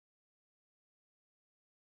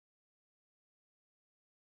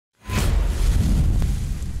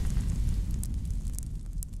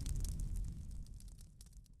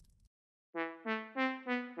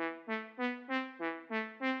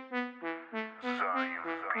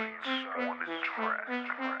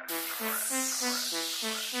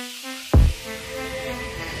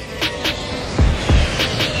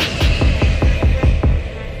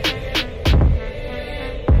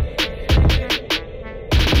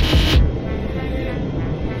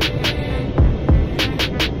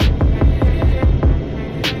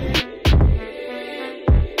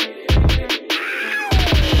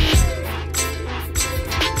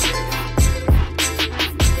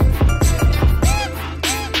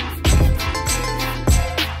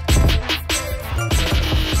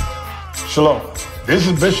Shalom. This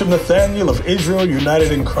is Bishop Nathaniel of Israel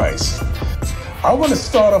United in Christ. I want to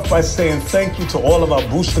start off by saying thank you to all of our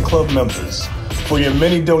Booster Club members for your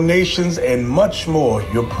many donations and much more,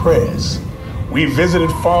 your prayers. We visited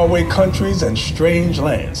faraway countries and strange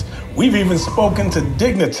lands. We've even spoken to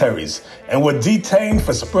dignitaries and were detained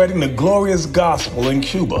for spreading the glorious gospel in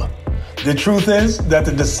Cuba. The truth is that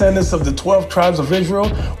the descendants of the 12 tribes of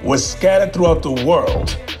Israel were scattered throughout the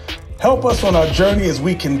world. Help us on our journey as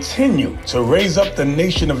we continue to raise up the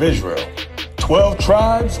nation of Israel. 12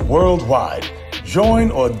 tribes worldwide. Join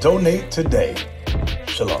or donate today.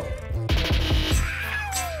 Shalom.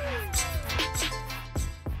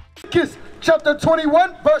 Chapter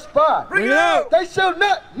 21, verse 5. Bring it out. They shall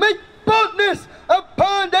not make boldness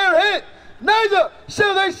upon their head, neither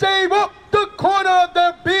shall they shave up the corner of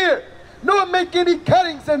their beard, nor make any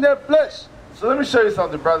cuttings in their flesh. So let me show you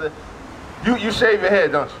something, brother. You shave your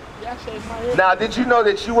head, don't you? Yeah, I shave my head. Now, did you know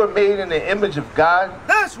that you were made in the image of God?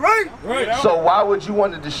 That's right. So why would you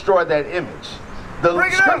want to destroy that image?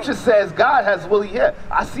 The scripture says God has woolly hair.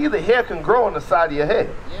 I see the hair can grow on the side of your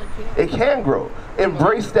head. It can grow.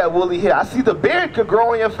 Embrace that woolly hair. I see the beard could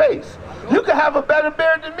grow on your face. You could have a better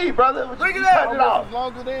beard than me, brother. Bring it cut it off.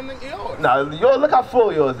 Longer than yours. Now, look how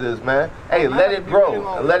full yours is, man. Hey, let it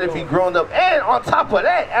grow. And let it be grown up. And on top of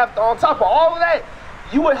that, on top of all of that,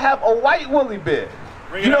 you would have a white woolly beard.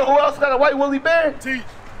 You know who else got a white woolly beard?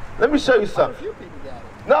 Let me show you something.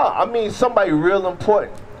 No, I mean somebody real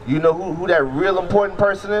important. You know who that real important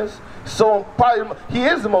person is? So probably he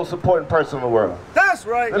is the most important person in the world. That's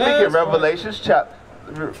right. Let me get Revelations chapter.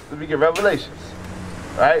 Let me get Revelations.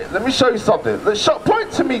 All right. Let me show you something.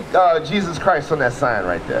 Point to me Jesus Christ on that sign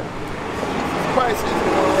right there. Jesus Christ is the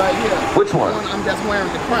one right here. Which one? I'm just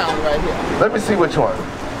wearing the crown right here. Let me see which one.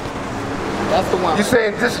 That's the one. You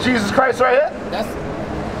saying this is Jesus Christ right here? That's.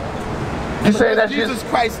 You saying that's Jesus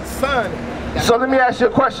Christ's son? So let me ask you a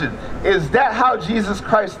question. Is that how Jesus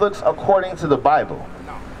Christ looks according to the Bible?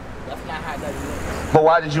 No, that's not how that looks. But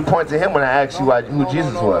why did you point to him when I asked you who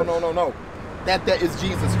Jesus was? No. That is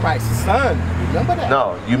Jesus Christ's son. Remember that?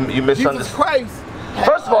 No, you misunderstood. Jesus Christ.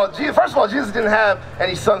 First of all, Jesus didn't have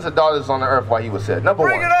any sons or daughters on the earth while he was here. Number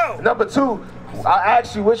one. Number two, I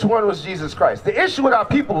asked you which one was Jesus Christ. The issue with our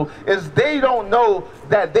people is they don't know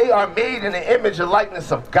that they are made in the image and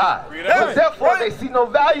likeness of God. So therefore, they see no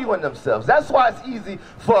value in themselves. That's why it's easy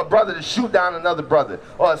for a brother to shoot down another brother,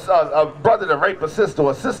 or a brother to rape a sister,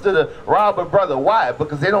 or a sister to rob a brother. Why?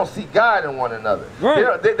 Because they don't see God in one another.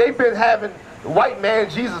 They've been having white man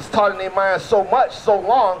Jesus taught in their mind so much, so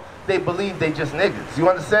long, they believe they just niggas. You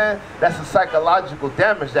understand? That's a psychological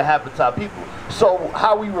damage that happens to our people. So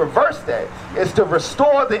how we reverse that is to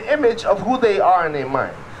restore the image of who they are in their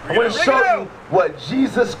mind. I'm going to show you what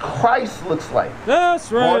Jesus Christ looks like.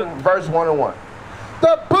 That's right. Verse 1 and 1.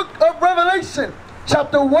 The book of Revelation,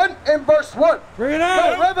 chapter 1 and verse 1. Bring it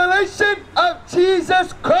out. The revelation of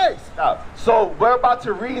Jesus Christ. So we're about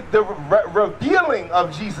to read the revealing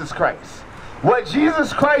of Jesus Christ. What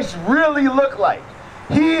Jesus Christ really looked like.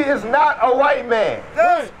 He is not a white man.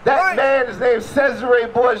 That man is named Cesare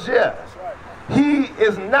Borgia. He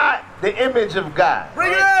is not the image of God.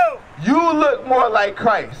 Bring it out. You look more like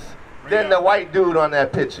Christ than the white dude on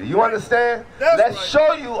that picture. You understand? Let's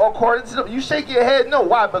show you according to you shake your head. No,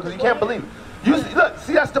 why? Because you can't believe it. Look,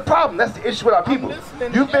 see, that's the problem. That's the issue with our people.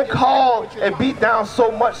 You've been called and beat down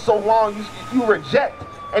so much, so long, you reject.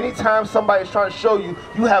 Anytime somebody's trying to show you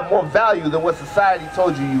you have more value than what society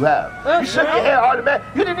told you have. You shook your head automatically.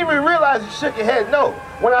 You didn't even realize you shook your head. No.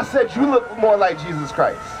 When I said you look more like Jesus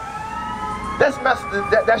Christ.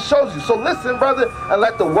 That shows you. So listen, brother, and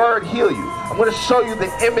let the word heal you. I'm going to show you the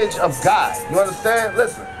image of God. You understand?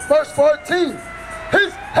 Listen. Verse 14.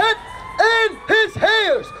 His head and his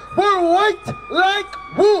hairs were white like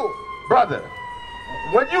wool. Brother,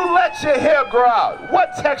 when you let your hair grow out,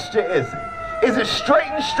 what texture is it? Is it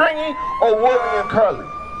straight and stringy or woolly and curly?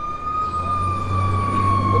 What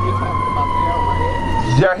are you talking about? The hair on my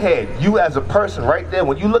head? Your head. You as a person right there,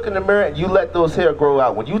 when you look in the mirror and you let those hair grow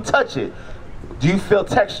out, when you touch it, do you feel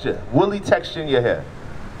texture, woolly texture in your hair?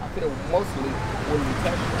 I feel mostly woolly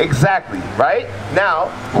texture. Exactly, right?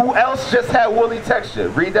 Now, who else just had woolly texture?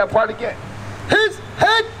 Read that part again. His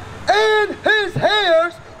head and his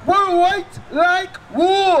hairs were white like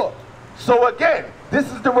wool. So again,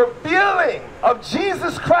 this is the revealing of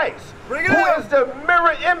Jesus Christ, who is the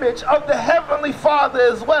mirror image of the Heavenly Father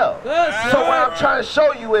as well. So what I'm trying to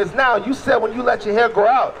show you is now, you said when you let your hair grow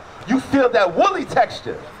out, you feel that woolly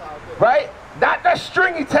texture, right? Not that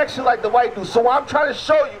stringy texture like the white dude. So what I'm trying to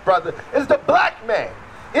show you, brother, is the black man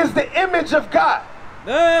is the image of God.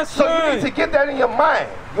 So you need to get that in your mind.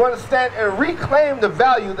 You understand? And reclaim the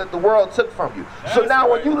value that the world took from you. So now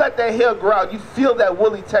when you let that hair grow out, you feel that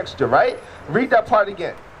woolly texture, right? Read that part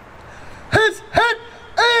again. His head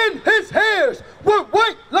and his hairs were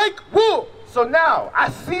white like wool. So now, I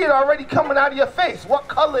see it already coming out of your face. What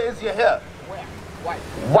color is your hair? White.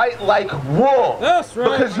 White like wool. That's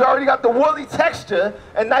right. Because you already got the woolly texture,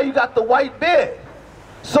 and now you got the white beard.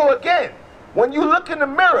 So again, when you look in the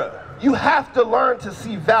mirror, you have to learn to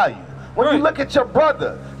see value. When you look at your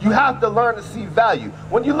brother, you have to learn to see value.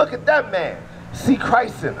 When you look at that man, see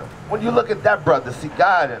Christ in him. When you look at that brother, see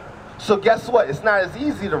God in him. So guess what? It's not as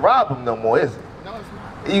easy to rob him no more, is it? No, it's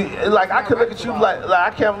not. Like I could look at you like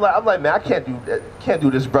I can't. I'm like, man, I can't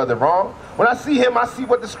do this brother wrong. When I see him, I see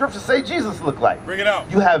what the scriptures say Jesus looked like. Bring it out.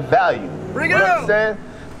 You have value. Bring it out. Understand?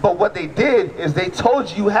 But what they did is they told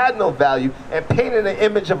you you had no value and painted an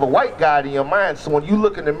image of a white God in your mind. So when you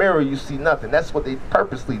look in the mirror, you see nothing. That's what they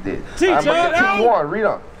purposely did. I'm gonna continue on. Read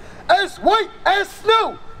on. As white as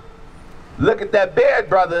snow. Look at that beard,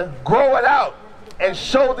 brother. Grow it out and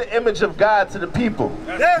show the image of God to the people.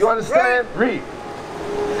 You understand? Read.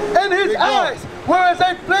 And his eyes were as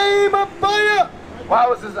a flame of fire. Why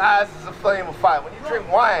was his eyes as a flame of fire? When you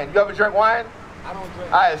drink wine, you ever drink wine? I don't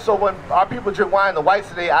drink. All right, so when our people drink wine, the whites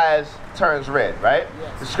of their eyes turns red, right?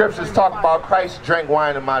 Yes. The scriptures talk about Christ drank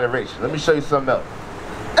wine in moderation. Let me show you something else.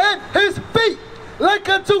 And his feet like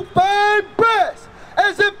unto fine brass,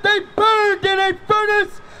 as if they burned in a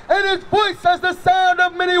furnace, and his voice as the sound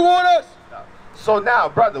of many waters. So now,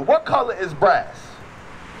 brother, what color is brass?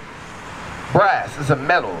 Brass is a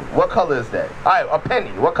metal. What color is that? All right, a penny.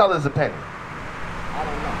 What color is a penny? I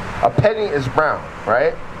don't know. A penny is brown,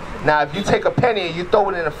 right? Now, if you take a penny and you throw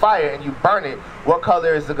it in the fire and you burn it, what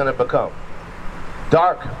color is it going to become?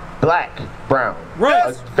 Dark, black, brown.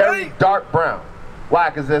 Right. A very dark brown. Why?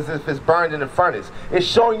 Because as if it's burned in the furnace. It's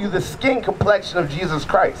showing you the skin complexion of Jesus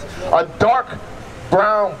Christ. A dark,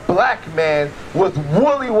 brown, black man with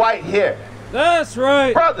woolly white hair. That's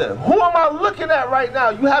right. Brother, who am I looking at right now?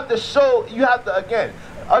 You have to show, you have to, again,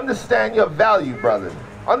 understand your value, brother.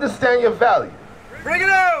 Understand your value. Bring it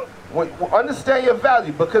out. Understand your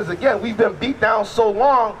value, because again, we've been beat down so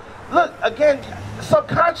long. Look, again,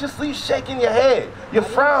 subconsciously shaking your head. You're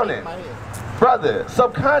frowning. Brother,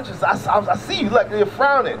 subconscious, I see you like you're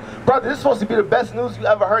frowning. Brother, this is supposed to be the best news you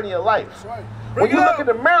ever heard in your life. When you look in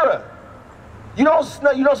the mirror, you're not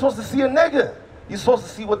supposed to see a nigga. You're supposed to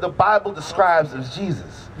see what the Bible describes as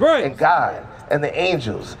Jesus. Right. And God, and the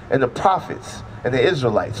angels, and the prophets, and the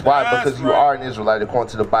Israelites. Why? Because you are an Israelite according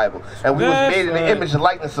to the Bible. And we was made in the image and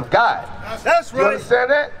likeness of God. That's You understand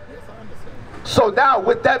that? So now,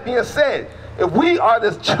 with that being said, if we are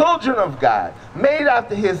the children of God, made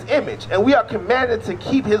after his image, and we are commanded to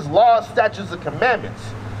keep his laws, statutes, and commandments,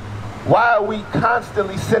 why are we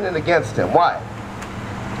constantly sinning against him? Why?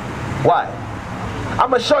 Why? I'm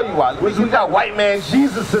going to show you why. We got white man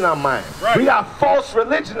Jesus in our mind. Right. We got false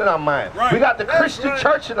religion in our mind. Right. We got the Christian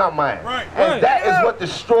church in our mind. Right. And that is what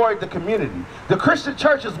destroyed the community. The Christian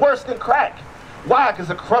church is worse than crack. Why? Because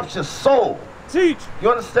it corrupts your soul. Teach. You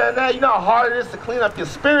understand that? You know how hard it is to clean up your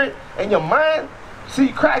spirit and your mind? See,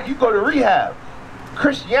 crack, you go to rehab.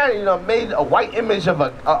 Christianity, made a white image of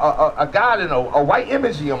a God and a white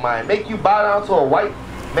image in your mind. Make you bow down to a white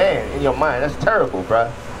man in your mind. That's terrible, bruh.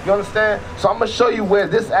 You understand? So I'm going to show you where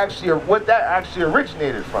what that actually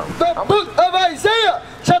originated from. The book of Isaiah,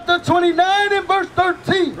 chapter 29 and verse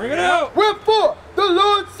 13. Bring it out. Wherefore the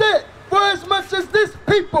Lord said, for as much as this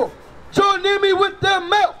people draw near me with their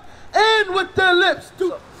mouth and with their lips.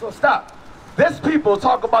 So stop. This people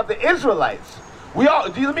talk about the Israelites.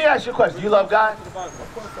 Let me ask you a question. Do you love God?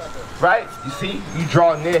 Right? You see, you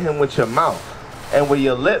draw near him with your mouth. And with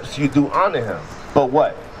your lips, you do honor him. But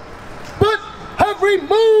what? But have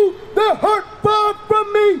removed the hurt far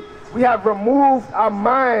from me. We have removed our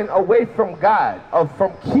mind away from God,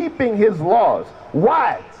 from keeping his laws.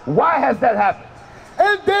 Why? Why has that happened?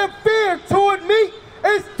 And their fear toward me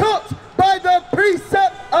is taught by the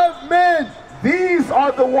precept of men. These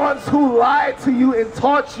are the ones who lied to you and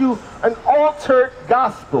taught you an altered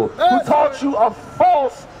gospel, who taught you a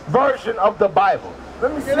false version of the Bible.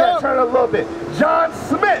 Let me see that turn a little bit. John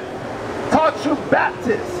Smith taught you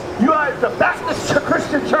Baptist. You are the Baptist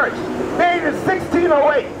Christian Church, made in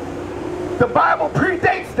 1608. The Bible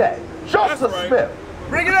predates that. Joseph Smith.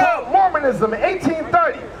 Bring it out. Mormonism in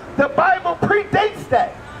 1830. The Bible predates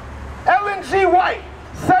that. Ellen G. White,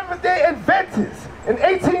 Seventh-day Adventists in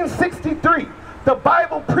 1863. The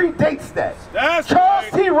Bible predates that.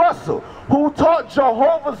 Charles T. Russell, who taught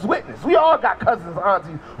Jehovah's Witness. We all got cousins,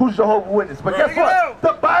 aunties who's Jehovah's Witness. But guess what?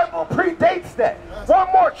 The Bible predates that.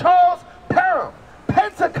 One more, Charles Parham.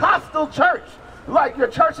 Pentecostal church, like your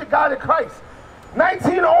Church of God in Christ.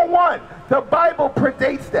 1901, the Bible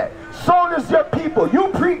predates that. So does your people. You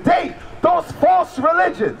predate those false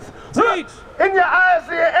religions. Look, in your eyes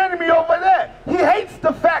of your enemy over there, he hates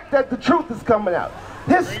the fact that the truth is coming out.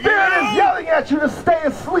 His spirit is yelling at you to stay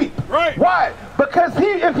asleep. Right. Why? Because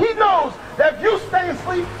if he knows that if you stay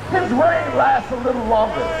asleep, his reign lasts a little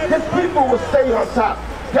longer. His people will stay on top.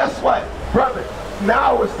 Guess what, brother?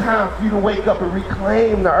 Now it's time for you to wake up and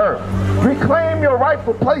reclaim the earth. Reclaim your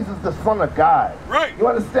rightful place as the Son of God. Right. You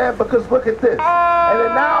understand? Because look at this. And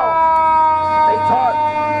then now, they taught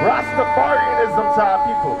Rastafarianism to our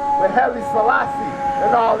people, with Haile Selassie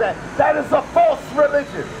and all that. That is a false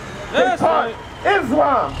religion. They taught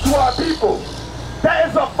Islam to our people. That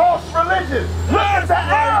is a false religion. Look at the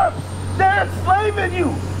Arabs. They're enslaving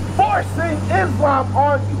you, forcing Islam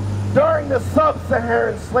on you during the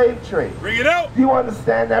sub-Saharan slave trade. Bring it out. Do you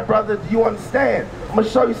understand that, brother? Do you understand? I'm going to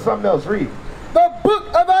show you something else. Read. The book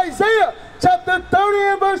of Isaiah, chapter 30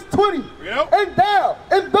 and verse 20. And thou,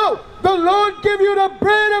 and though the Lord give you the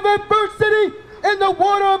bread of adversity and the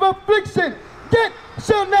water of affliction, yet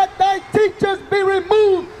shall not thy teachers be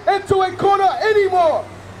removed into a corner anymore,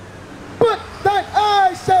 but thine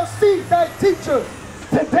eyes shall see thy teachers.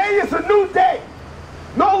 Today is a new day.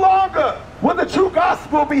 No longer will the true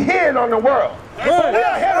gospel be hid on the world. We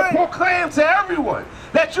are here to proclaim to everyone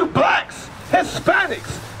that you blacks,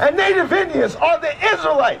 Hispanics, and Native Indians are the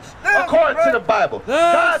Israelites, according to the Bible.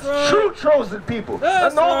 God's true chosen people.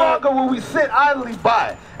 And no longer will we sit idly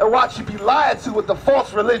by and watch you be lied to with the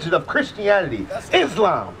false religion of Christianity,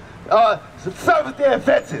 Islam, Seventh-day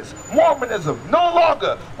Adventists, Mormonism. No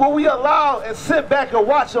longer will we allow and sit back and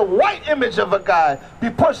watch a white image of a God be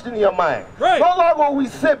pushed into your mind. No longer will we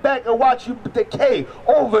sit back and watch you decay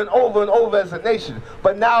over and over and over as a nation.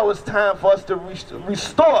 But now it's time for us to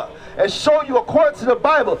restore and show you, according to the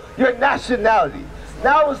Bible, your nationality.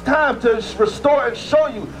 Now it's time to restore and show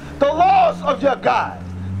you the laws of your God.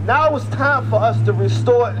 Now it's time for us to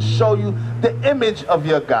restore and show you the image of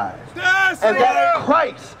your God. And that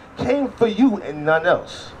Christ came for you and none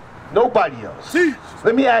else. Nobody else.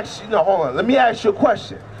 Let me ask you, no, hold on. Let me ask you a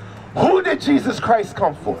question. Who did Jesus Christ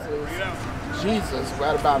come for? Jesus,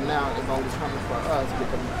 right about now, is only coming for us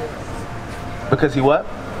because he cares. Because he what?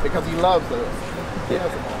 Because he loves us. He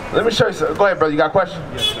cares about us. Let me show you something. Go ahead, brother. You got a question?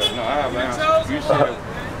 Yes, sir. No, I have an answer. You said,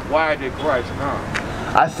 why did Christ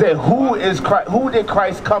come? I said, who is Christ? Who did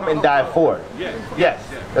Christ come and die for? Yes.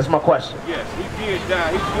 Yes. That's my question. Yes, he did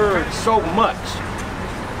die. He heard so much,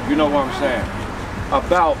 you know what I'm saying,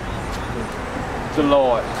 about the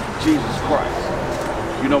Lord Jesus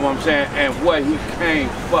Christ. You know what I'm saying? And what he came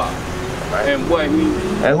for. And what he...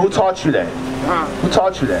 And who taught you that? Huh? Who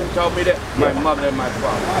taught you that? Who taught me that? My mother and my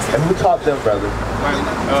father. And who taught them, brother?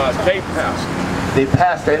 They pastor. They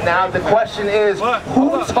pastor. And now the question is,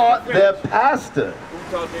 who taught their pastor?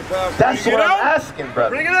 Who taught their pastor? That's what I'm asking,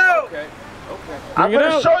 brother. Bring it out. Okay. I'm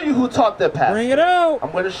going to show you who taught their pastor. Bring it out.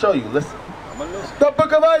 I'm going to show you. Listen. The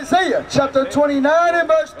book of Isaiah, chapter 29 and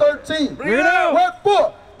verse 13. Bring it out.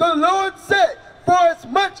 Wherefore the Lord said, for as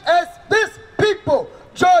much as this people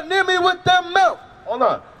draw near me with their mouth. Hold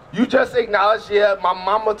on. You just acknowledged, yeah, my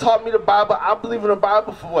mama taught me the Bible. I believe in the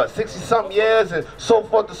Bible for what, 60-something years and so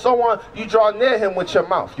forth and so on. You draw near him with your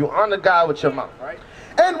mouth. You honor God with your mouth, right?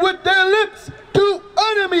 And with their lips do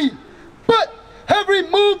honor me, but have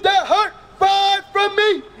removed their heart far from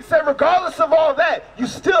me. He said, regardless of all that, you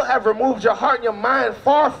still have removed your heart and your mind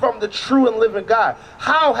far from the true and living God.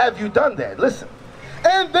 How have you done that? Listen.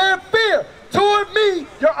 And their fear toward me,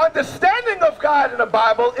 your understanding of God in the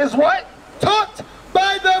Bible is what? Taught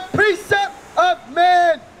by the precept of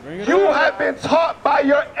man. You have been taught by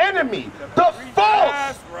your enemy the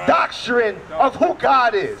false doctrine of who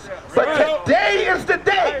God is. But today is the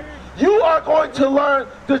day you are going to learn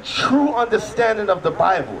the true understanding of the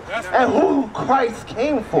Bible and who Christ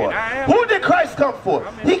came for. Who did Christ come for?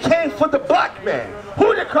 He came for the black man.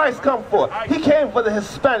 Who did Christ come for? He came for the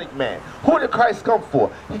Hispanic man. Who did Christ come for?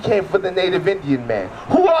 He came for the Native Indian man.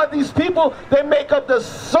 Who are these people? They make up the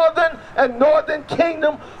southern and northern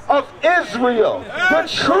kingdom of Israel. The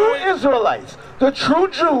true Israelites, the true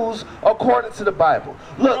Jews according to the Bible.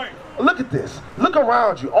 Look at this. Look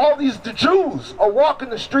around you. All these Jews are walking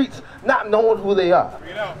the streets not knowing who they are.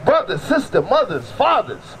 Brothers, sisters, mothers,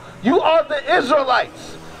 fathers. You are the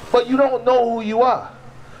Israelites, but you don't know who you are.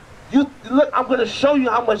 Look, I'm going to show you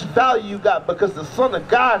how much value you got because the Son of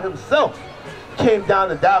God himself came down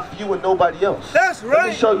to die for you and nobody else. That's right. Let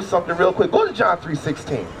me show you something real quick. Go to John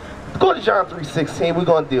 3:16. Go to John 3:16. We're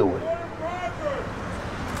going to deal with it.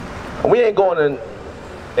 We ain't going to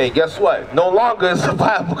Hey, guess what? No longer is the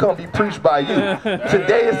Bible going to be preached by you.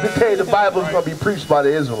 Today is the day the Bible is going to be preached by the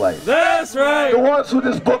Israelites. That's right. The ones who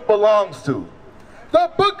this book belongs to. The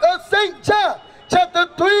book of St. John, chapter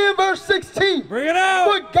 3 and verse 16. Bring it out.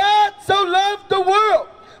 For God so loved the world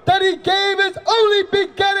that he gave his only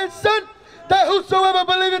begotten Son, that whosoever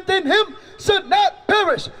believeth in him should not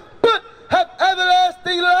perish, but have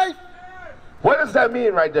everlasting life. What does that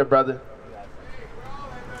mean right there, brother?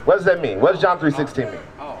 What does that mean? What does John 3:16 mean?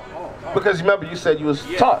 Because remember, you said you was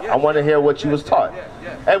taught. I want to hear what you was taught.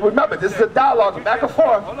 And remember, this is a dialogue back and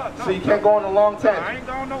forth, so you can't go on a long tangent. I ain't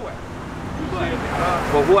going nowhere.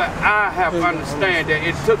 But what I have understand that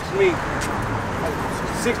it took me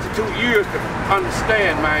 62 years to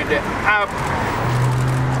understand, man, that I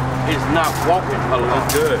is not walking alone.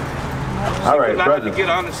 Good. All right, I brother. have to get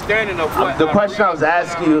an understanding of what The question I was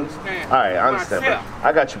asking you. All right, I understand, myself. brother.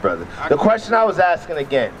 I got you, brother. The question I was asking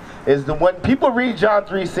again is when people read John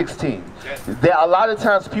 3:16, there a lot of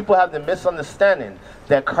times people have the misunderstanding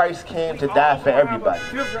that Christ came to die for everybody.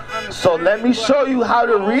 So let me show you how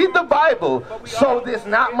to read the Bible. So it's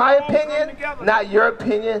not my opinion, not your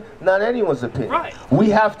opinion, not anyone's opinion. We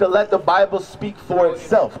have to let the Bible speak for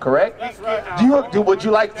itself, correct? Would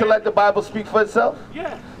you like to let the Bible speak for itself?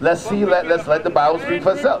 Yeah. Let's see, let's let the Bible speak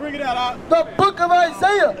for itself. The book of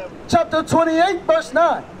Isaiah, chapter 28, verse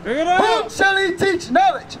 9. Whom shall he teach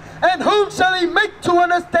knowledge, and whom shall he make to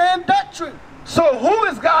understand doctrine? So who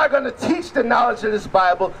is God going to teach the knowledge of this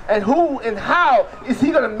Bible, and who and how is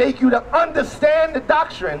he going to make you to understand the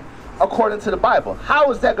doctrine according to the Bible?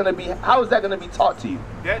 How is that going to be? How is that going to be taught to you?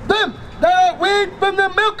 Them that are weaned from the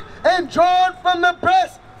milk and drawn from the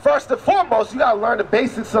breast. First and foremost, you got to learn the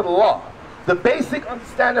basics of the law. The basic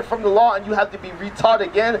understanding from the law, and you have to be retaught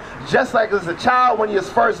again. Just like as a child, when he is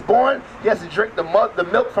first born, he has to drink the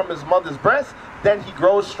milk from his mother's breast. Then he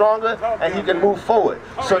grows stronger and he can move forward.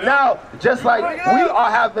 So now, just like we are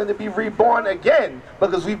having to be reborn again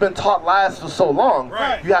because we've been taught lies for so long,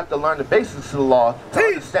 you have to learn the basics of the law to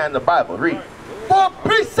understand the Bible. Read. For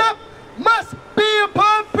precept must be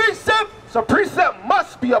upon precept. So precept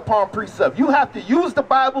must be upon precept. You have to use the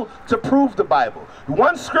Bible to prove the Bible.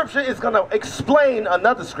 One scripture is going to explain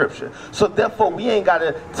another scripture. So therefore, we ain't got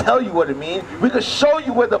to tell you what it means. We can show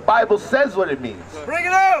you where the Bible says what it means. Bring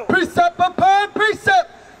it out. Precept upon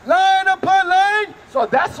precept, line upon line. So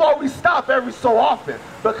that's why we stop every so often,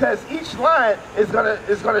 because each line is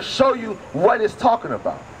gonna show you what it's talking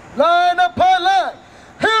about. Line upon line.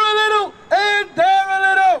 Here a little and there a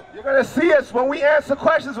little. You're going to see us when we answer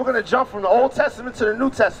questions, we're going to jump from the Old Testament to the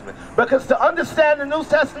New Testament. Because to understand the New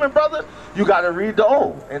Testament, brother, you got to read the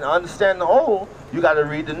Old. And to understand the Old, you got to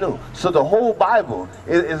read the New. So the whole Bible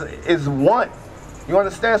is one. You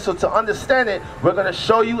understand? So to understand it, we're going to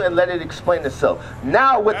show you and let it explain itself.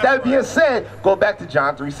 Now, with that being said, go back to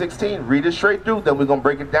John 3:16. Read it straight through. Then we're going to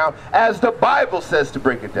break it down as the Bible says to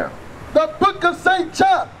break it down. The book of St.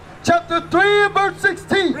 John, chapter 3 and verse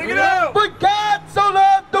 16. Bring it out. But God so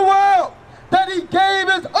loved the world that he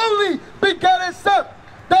gave his only begotten Son,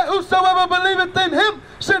 that whosoever believeth in him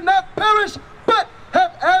should not perish, but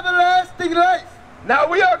have everlasting life. Now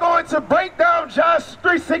we are going to break down John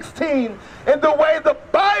 3:16 in the way the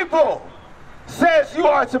Bible says you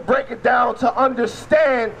are to break it down to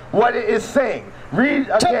understand what it is saying. Read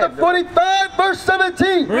again. Chapter 45, verse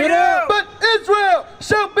 17. Read out. But Israel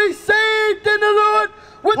shall be saved in the Lord.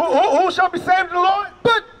 Who shall be saved in the Lord?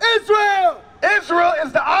 But Israel Israel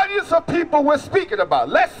is the audience of people we're speaking about.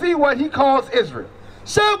 Let's see what he calls Israel.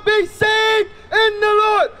 shall be saved in the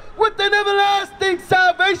Lord with an everlasting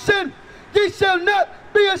salvation. Ye shall not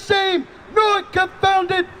be ashamed, nor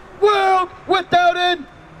confounded, world without end.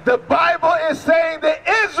 The Bible is saying that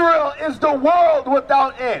Israel is the world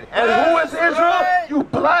without end. And who is Israel? Right. You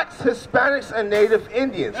blacks, Hispanics, and Native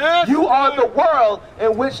Indians. That's You are right. the world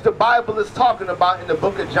in which the Bible is talking about in the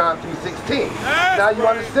book of John 3:16. Now you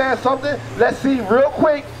right. understand something? Let's see real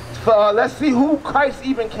quick. Let's see who Christ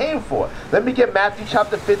even came for. Let me get Matthew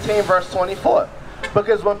chapter 15 verse 24.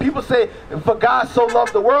 Because when people say, for God so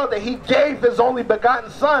loved the world that he gave his only begotten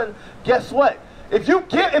son, guess what?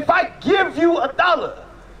 If I give you $1,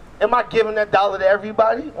 am I giving that dollar to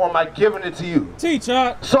everybody, or am I giving it to you? Teach,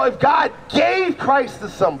 huh? So if God gave Christ to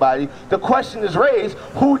somebody, the question is raised,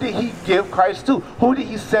 who did he give Christ to? Who did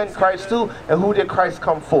he send Christ to? And who did Christ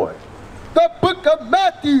come for? The book of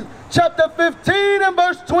Matthew, chapter 15 and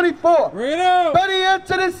verse 24. Read out. But he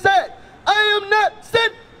answered and said, I am not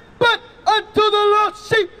sent but unto the lost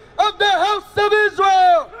sheep of the house of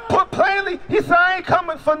Israel. Put plainly, he said, I ain't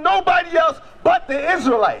coming for nobody else but the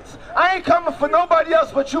Israelites. I I ain't coming for nobody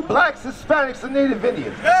else but you blacks, Hispanics, and Native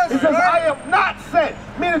Indians. He says, I am not sent.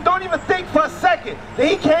 Meaning, don't even think for a second that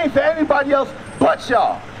he came for anybody else but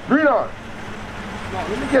y'all. Read on.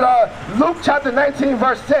 Let me get Luke chapter 19,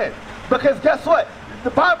 verse 10. Because guess what? The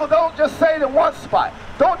Bible don't just say it in one spot.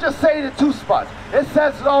 Don't just say it in two spots. It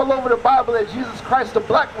says it all over the Bible that Jesus Christ, the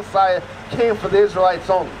black Messiah, came for the Israelites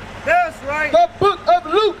only. That's right. The book of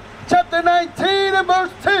Luke, chapter 19 and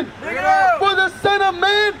verse 10. For the Son of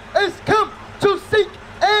Man is come to seek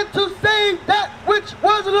and to save that which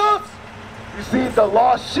was lost. You see, the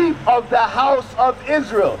lost sheep of the house of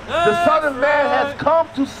Israel. The Son of Man has come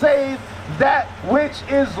to save that which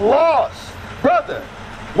is lost. Brother,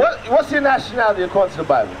 what's your nationality according to the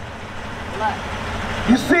Bible? Black.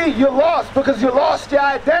 You see, you're lost because you lost your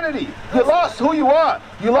identity. You lost who you are.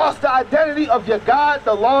 You lost the identity of your God,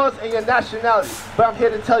 the laws, and your nationality. But I'm here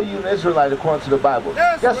to tell you, an Israelite according to the Bible.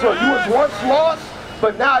 Guess what? You was once lost,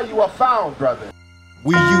 but now you are found, brother.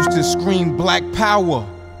 We used to scream black power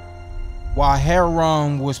while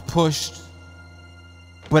Heron was pushed.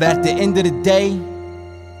 But at the end of the day,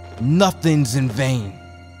 nothing's in vain.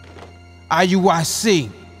 IUIC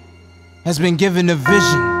has been given a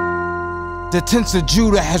vision. The tents of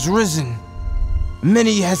Judah has risen.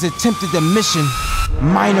 Many has attempted the mission.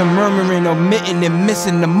 Minor murmuring, omitting, and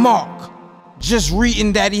missing the mark. Just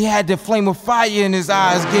reading that he had the flame of fire in his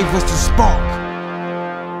eyes gave us the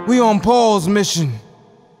spark. We on Paul's mission.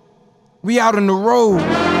 We out on the road,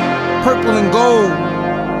 purple and gold.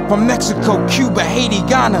 From Mexico, Cuba, Haiti,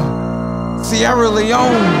 Ghana, Sierra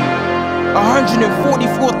Leone.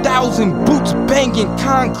 144,000 boots banging,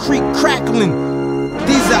 concrete crackling.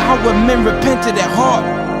 These are how men repented at heart.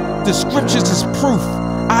 The scriptures is proof.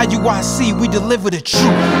 IUIC, we deliver the truth.